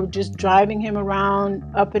ride, they were just driving him around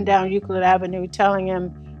up and down Euclid Avenue, telling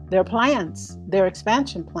him their plans, their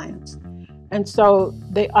expansion plans. And so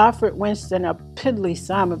they offered Winston a piddly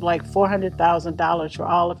sum of like $400,000 for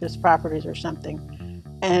all of his properties or something.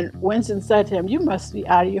 And Winston said to him, "You must be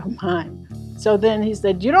out of your mind." So then he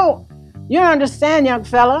said, You don't understand, young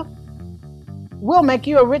fella. We'll make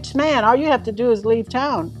you a rich man. All you have to do is leave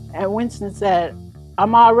town. And Winston said,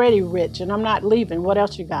 "I'm already rich and I'm not leaving. What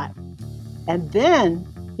else you got?" And then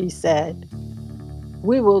he said,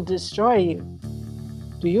 "We will destroy you.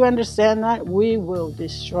 Do you understand that? We will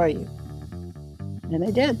destroy you." And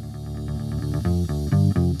they did.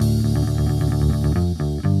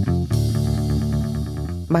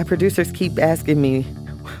 My producers keep asking me,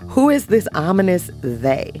 who is this ominous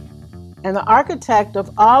they? And the architect of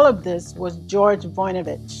all of this was George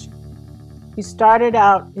Voinovich. He started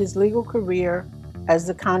out his legal career as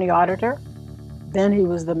the county auditor. Then he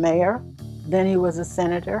was the mayor. Then he was a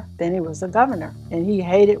senator. Then he was a governor. And he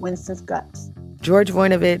hated Winston's guts. George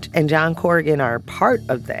Voinovich and John Corrigan are part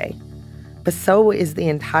of they. But so is the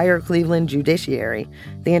entire Cleveland judiciary,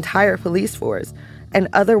 the entire police force, and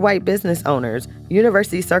other white business owners,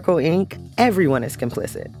 University Circle, Inc., everyone is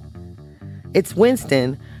complicit. It's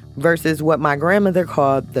Winston versus what my grandmother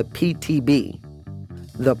called the PTB,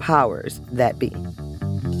 the powers that be.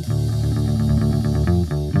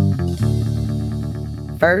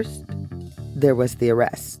 First, there was the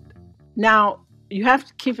arrest. Now, you have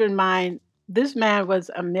to keep in mind, this man was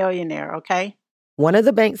a millionaire, okay? One of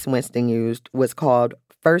the banks Winston used was called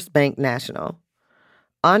First Bank National.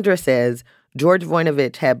 Andra says George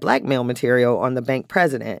Voinovich had blackmail material on the bank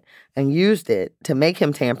president and used it to make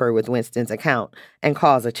him tamper with Winston's account and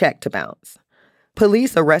cause a check to bounce.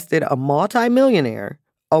 Police arrested a multimillionaire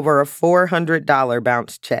over a $400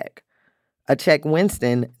 bounced check, a check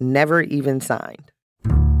Winston never even signed.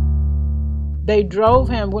 They drove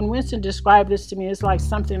him. When Winston described this to me, it's like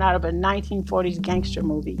something out of a 1940s gangster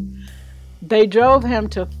movie. They drove him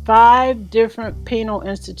to 5 different penal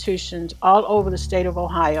institutions all over the state of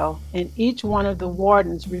Ohio, and each one of the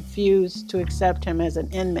wardens refused to accept him as an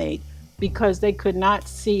inmate because they could not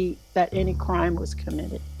see that any crime was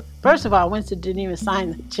committed. First of all, Winston didn't even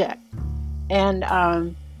sign the check.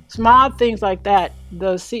 And small things like that,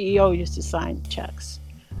 the CEO used to sign checks.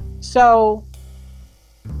 So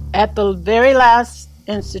at the very last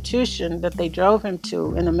institution that they drove him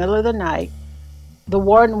to in the middle of the night, the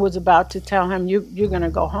warden was about to tell him, you're going to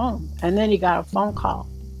go home. And then he got a phone call.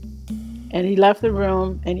 And he left the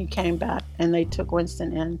room and he came back and they took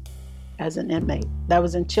Winston in as an inmate. That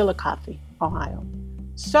was in Chillicothe, Ohio.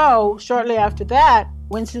 So shortly after that,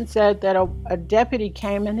 Winston said that a deputy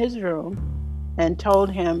came in his room and told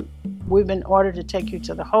him, we've been ordered to take you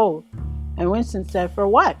to the hold. And Winston said, for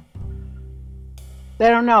what? They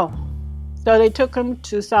don't know. So they took him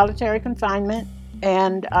to solitary confinement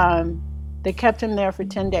and they kept him there for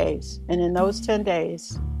 10 days. And in those 10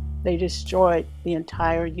 days, they destroyed the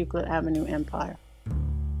entire Euclid Avenue empire.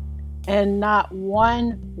 And not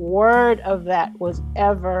one word of that was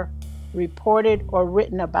ever reported or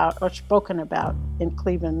written about or spoken about in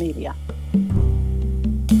Cleveland media.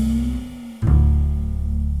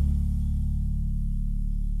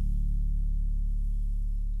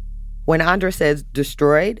 When Andra says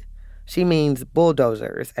destroyed, she means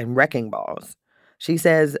bulldozers and wrecking balls. She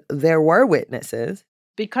says there were witnesses.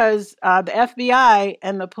 Because the FBI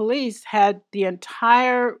and the police had the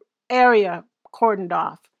entire area cordoned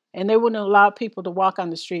off, and they wouldn't allow people to walk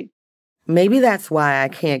on the street. Maybe that's why I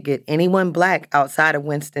can't get anyone Black outside of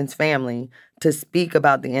Winston's family to speak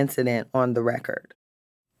about the incident on the record.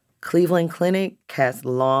 Cleveland Clinic casts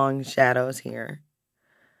long shadows here.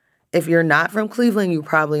 If you're not from Cleveland, you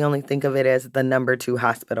probably only think of it as the number 2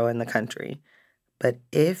 hospital in the country. But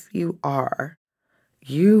if you are,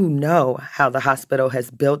 you know how the hospital has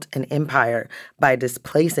built an empire by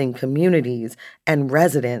displacing communities and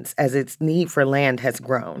residents as its need for land has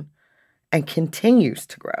grown and continues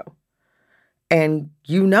to grow. And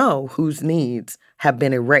you know whose needs have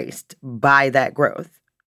been erased by that growth.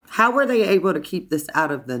 How were they able to keep this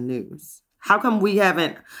out of the news? How come we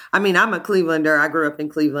haven't? I mean, I'm a Clevelander. I grew up in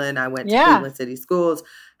Cleveland. I went to Cleveland City Schools.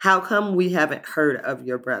 How come we haven't heard of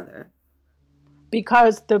your brother?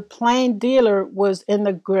 Because the plain dealer was in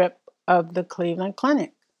the grip of the Cleveland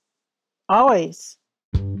Clinic. Always.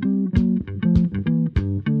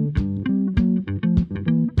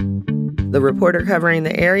 The reporter covering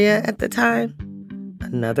the area at the time,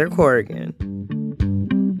 another Corrigan.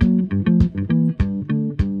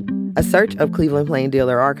 A search of Cleveland Plain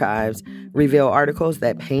Dealer archives revealed articles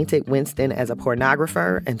that painted Winston as a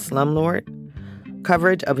pornographer and slumlord,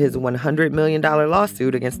 coverage of his $100 million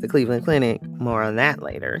lawsuit against the Cleveland Clinic, more on that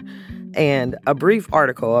later, and a brief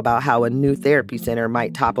article about how a new therapy center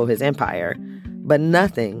might topple his empire, but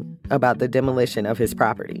nothing about the demolition of his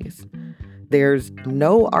properties. There's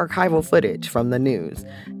no archival footage from the news,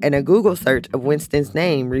 and a Google search of Winston's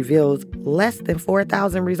name reveals less than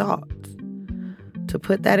 4,000 results. To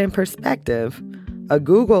put that in perspective, a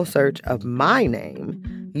Google search of my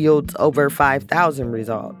name yields over 5,000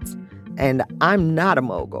 results, and I'm not a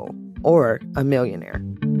mogul or a millionaire.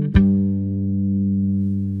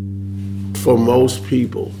 For most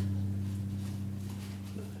people,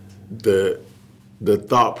 the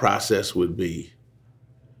thought process would be,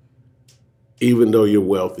 even though you're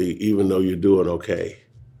wealthy, even though you're doing okay,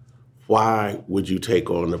 why would you take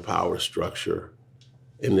on the power structure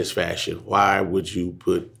in this fashion? Why would you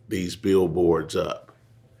put these billboards up?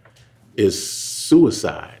 It's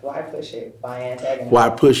suicide. Why push it? Why antagonize? Why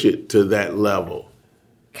push it to that level?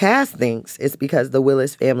 Cass thinks it's because the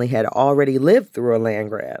Willis family had already lived through a land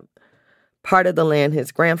grab. Part of the land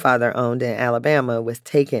his grandfather owned in Alabama was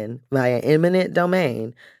taken via eminent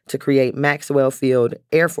domain to create Maxwell Field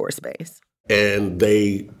Air Force Base. And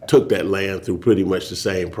they took that land through pretty much the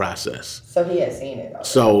same process. So he had seen it already.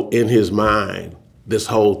 So in his mind, this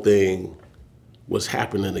whole thing was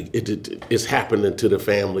happening. It's happening to the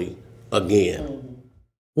family again. Mm-hmm.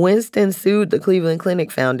 Winston sued the Cleveland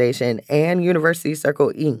Clinic Foundation and University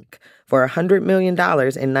Circle, Inc. for $100 million in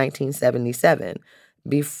 1977,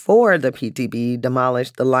 before the PTB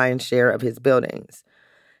demolished the lion's share of his buildings.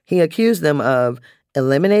 He accused them of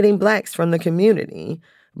eliminating blacks from the community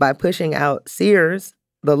by pushing out Sears,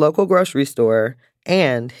 the local grocery store,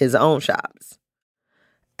 and his own shops.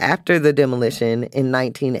 After the demolition in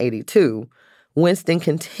 1982, Winston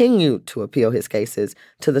continued to appeal his cases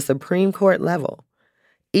to the Supreme Court level.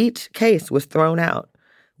 Each case was thrown out.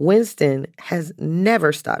 Winston has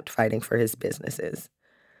never stopped fighting for his businesses.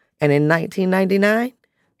 And in 1999,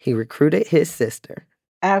 he recruited his sister.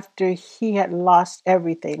 After he had lost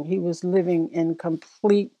everything, he was living in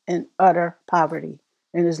complete and utter poverty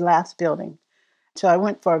in his last building. So I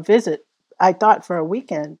went for a visit, I thought for a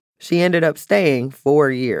weekend. She ended up staying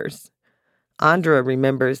 4 years. Andra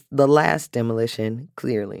remembers the last demolition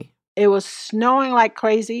clearly. It was snowing like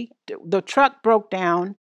crazy. The truck broke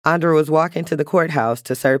down. Andra was walking to the courthouse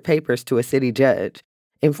to serve papers to a city judge,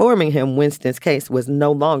 informing him Winston's case was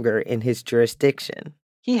no longer in his jurisdiction.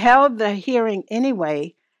 He held the hearing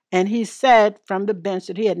anyway, and he said from the bench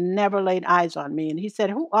that he had never laid eyes on me. And he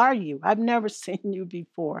said, "Who are you? I've never seen you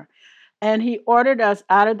before." And he ordered us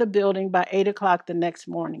out of the building by 8 o'clock the next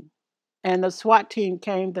morning. And the SWAT team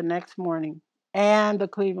came the next morning, and the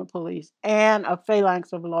Cleveland police, and a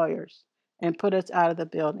phalanx of lawyers, and put us out of the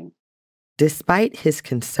building. Despite his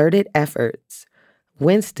concerted efforts,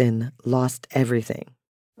 Winston lost everything.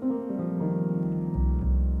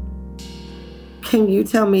 Can you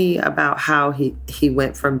tell me about how he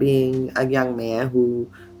went from being a young man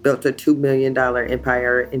who built a $2 million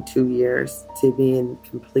empire in 2 years to being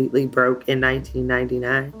completely broke in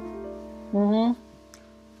 1999?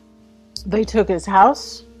 They took his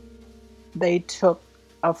house. They took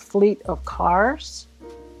a fleet of cars.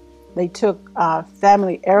 They took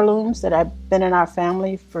family heirlooms that had been in our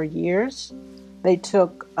family for years. They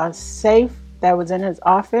took a safe that was in his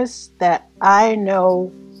office that I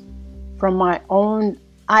know from my own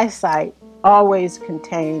eyesight always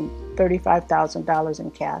contained $35,000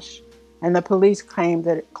 in cash. And the police claimed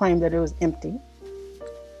that it was empty.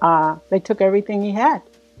 They took everything he had.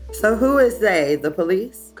 So who is they? The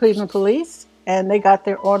police? Cleveland police. And they got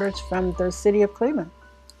their orders from the city of Cleveland.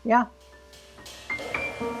 Yeah.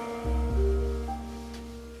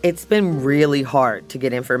 It's been really hard to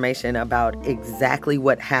get information about exactly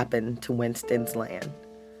what happened to Winston's land.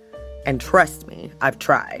 And trust me, I've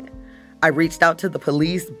tried. I reached out to the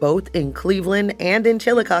police both in Cleveland and in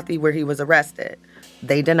Chillicothe where he was arrested.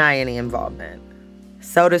 They deny any involvement.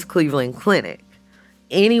 So does Cleveland Clinic.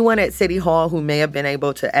 Anyone at City Hall who may have been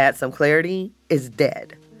able to add some clarity is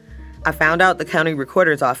dead. I found out the county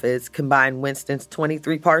recorder's office combined Winston's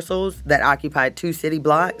 23 parcels that occupied 2 city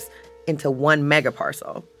blocks into one mega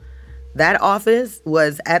parcel. That office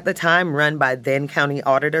was at the time run by then county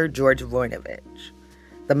auditor George Voinovich.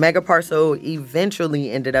 The mega parcel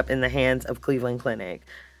eventually ended up in the hands of Cleveland Clinic,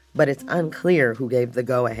 but it's unclear who gave the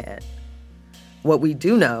go-ahead. What we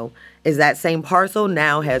do know is that same parcel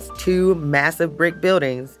now has 2 massive brick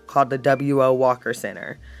buildings called the W.O. Walker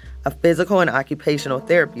Center, a physical and occupational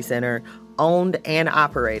therapy center owned and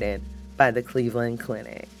operated by the Cleveland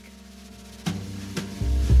Clinic.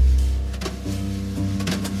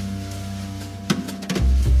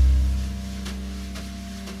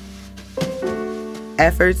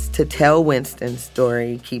 Efforts to tell Winston's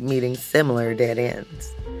story keep meeting similar dead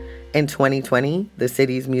ends. In 2020, the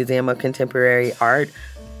city's Museum of Contemporary Art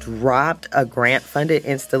dropped a grant-funded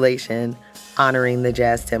installation honoring the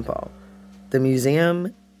Jazz Tempo. The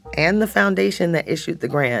museum and the foundation that issued the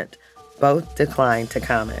grant both declined to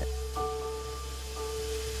comment.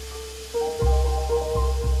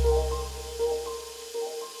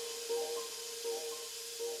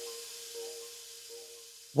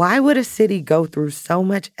 Why would a city go through so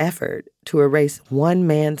much effort to erase one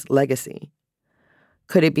man's legacy?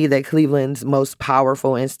 Could it be that Cleveland's most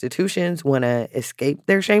powerful institutions want to escape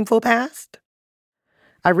their shameful past?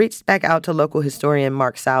 I reached back out to local historian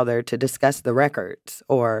Mark Souther to discuss the records,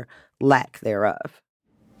 or lack thereof.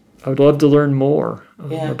 I would love to learn more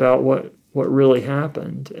about what really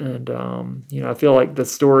happened. And, I feel like the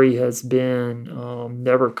story has been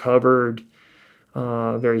never covered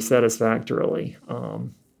very satisfactorily.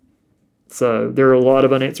 So there are a lot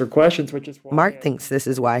of unanswered questions, which is why Mark thinks this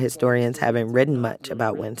is why historians haven't written much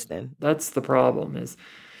about Winston. That's the problem, is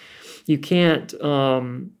you can't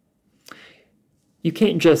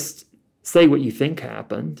just say what you think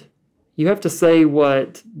happened. You have to say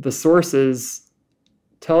what the sources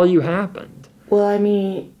tell you happened. Well, I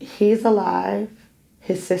mean, he's alive.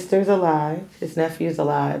 His sister's alive. His nephew's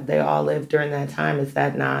alive. They all lived during that time. Is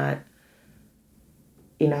that not,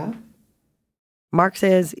 Mark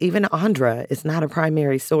says even Andra is not a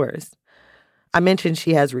primary source. I mentioned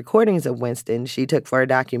she has recordings of Winston she took for a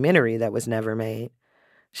documentary that was never made.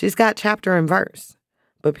 She's got chapter and verse,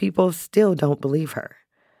 but people still don't believe her.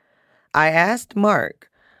 I asked Mark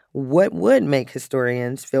what would make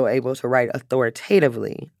historians feel able to write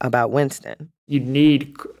authoritatively about Winston.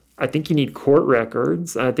 I think you need court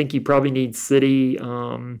records. I think you probably need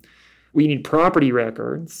we need property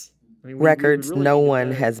records. Records really no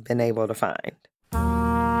one has been able to find.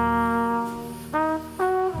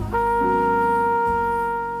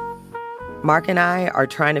 Mark and I are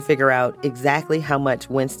trying to figure out exactly how much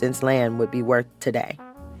Winston's land would be worth today.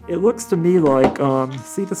 It looks to me like,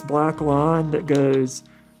 see this black line that goes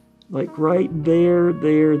like right there.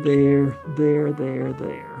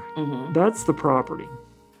 Mm-hmm. That's the property.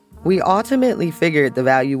 We ultimately figured the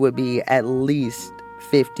value would be at least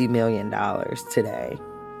 $50 million today.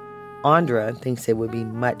 Andra thinks it would be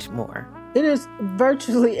much more. It is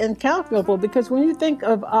virtually incalculable because when you think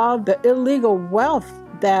of all the illegal wealth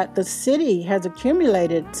that the city has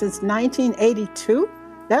accumulated since 1982,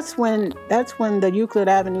 that's when the Euclid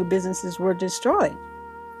Avenue businesses were destroyed.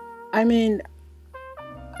 I mean,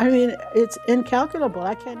 it's incalculable.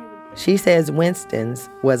 I can't even. She says Winston's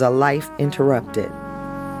was a life interrupted.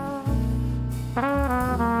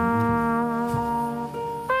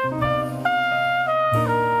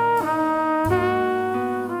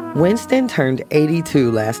 Winston turned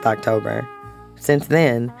 82 last October. Since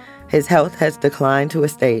then, his health has declined to a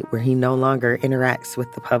state where he no longer interacts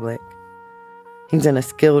with the public. He's in a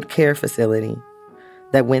skilled care facility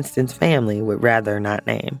that Winston's family would rather not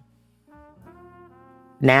name.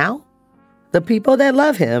 Now, the people that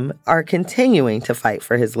love him are continuing to fight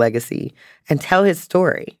for his legacy and tell his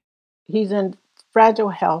story. He's in fragile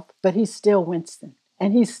health, but he's still Winston,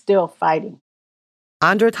 and he's still fighting.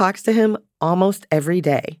 Andra talks to him almost every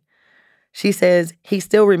day. She says he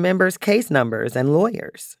still remembers case numbers and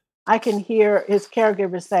lawyers. I can hear his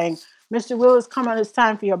caregiver saying, "Mr. Willis, come on, it's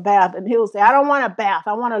time for your bath." And he'll say, "I don't want a bath.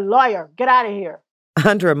 I want a lawyer. Get out of here."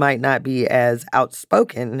 Andra might not be as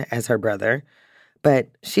outspoken as her brother, but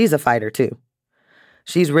she's a fighter too.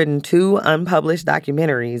 She's written 2 unpublished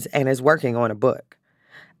documentaries and is working on a book.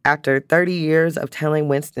 After 30 years of telling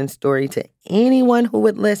Winston's story to anyone who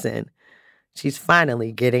would listen, she's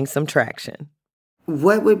finally getting some traction.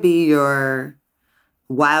 What would be your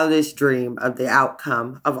wildest dream of the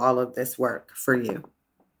outcome of all of this work for you?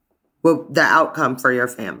 Well, the outcome for your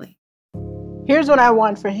family. Here's what I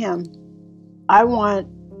want for him. I want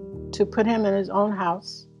to put him in his own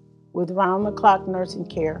house with round-the-clock nursing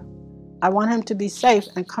care. I want him to be safe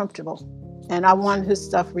and comfortable, and I want his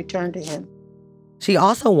stuff returned to him. She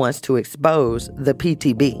also wants to expose the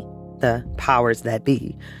PTB, the powers that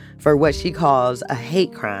be, for what she calls a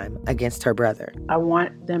hate crime against her brother. I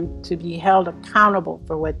want them to be held accountable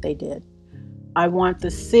for what they did. I want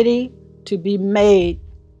the city to be made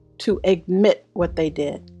to admit what they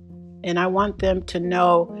did. And I want them to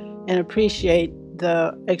know and appreciate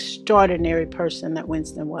the extraordinary person that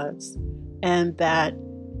Winston was. And that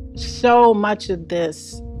so much of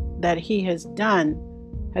this that he has done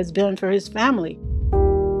has been for his family.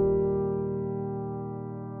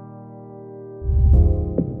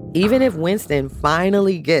 Even if Winston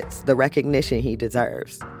finally gets the recognition he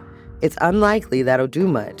deserves, it's unlikely that'll do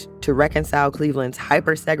much to reconcile Cleveland's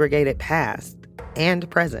hyper-segregated past and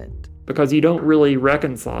present. Because you don't really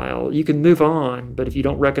reconcile. You can move on, but if you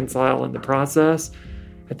don't reconcile in the process,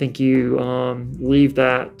 I think you leave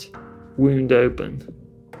that wound open.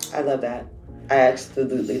 I love that. I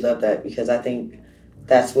absolutely love that because I think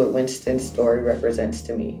that's what Winston's story represents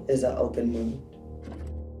to me, is an open wound.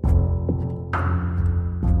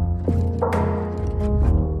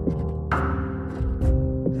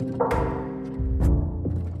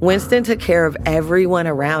 Winston took care of everyone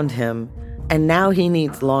around him, and now he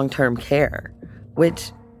needs long-term care,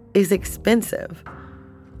 which is expensive.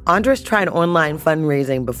 Andra's tried online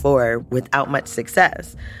fundraising before without much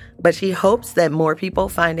success, but she hopes that more people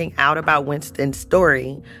finding out about Winston's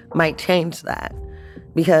story might change that,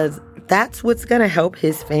 because that's what's going to help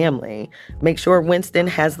his family make sure Winston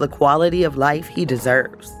has the quality of life he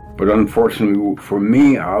deserves. But unfortunately for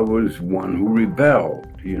me, I was one who rebelled.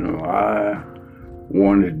 I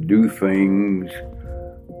wanted to do things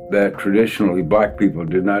that traditionally black people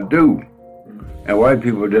did not do. And white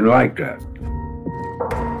people didn't like that.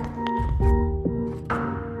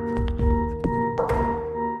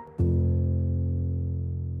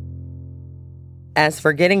 As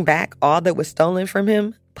for getting back all that was stolen from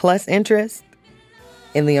him, plus interest,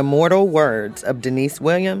 in the immortal words of Denise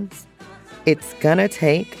Williams, it's gonna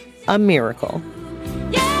take a miracle.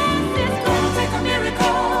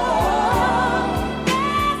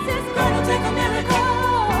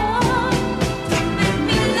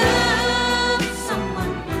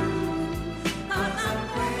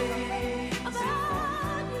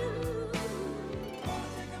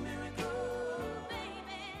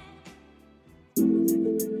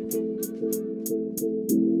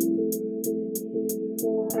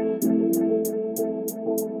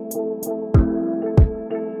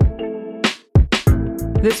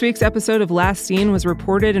 This week's episode of Last Seen was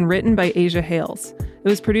reported and written by Asia Hales. It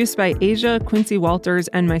was produced by Asia, Quincy Walters,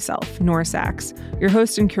 and myself, Nora Sachs, your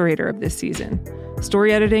host and curator of this season.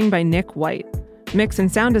 Story editing by Nick White. Mix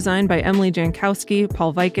and sound design by Emily Jankowski,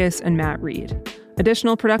 Paul Vikis, and Matt Reed.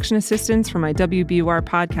 Additional production assistance from my WBUR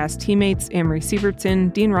podcast teammates Amory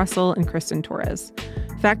Sievertson, Dean Russell, and Kristen Torres.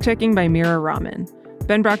 Fact-checking by Mira Rahman.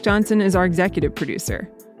 Ben Brock Johnson is our executive producer.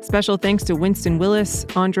 Special thanks to Winston Willis,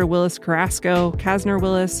 Andra Willis Carrasco, Kasner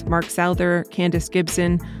Willis, Mark Souther, Candace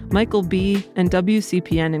Gibson, Michael B., and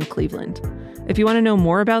WCPN in Cleveland. If you want to know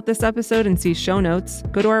more about this episode and see show notes,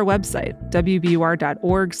 go to our website,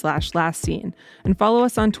 wbur.org/lastscene, and follow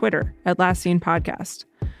us on Twitter @LastScenePodcast.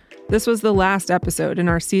 This was the last episode in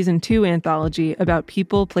our Season 2 anthology about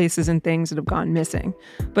people, places, and things that have gone missing.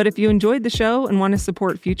 But if you enjoyed the show and want to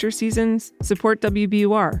support future seasons, support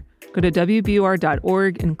WBUR. Go to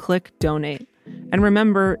wbur.org and click Donate. And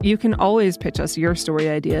remember, you can always pitch us your story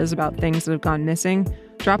ideas about things that have gone missing.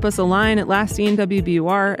 Drop us a line at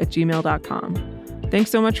lastseenwbur@gmail.com. Thanks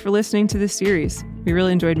so much for listening to this series. We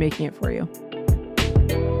really enjoyed making it for you.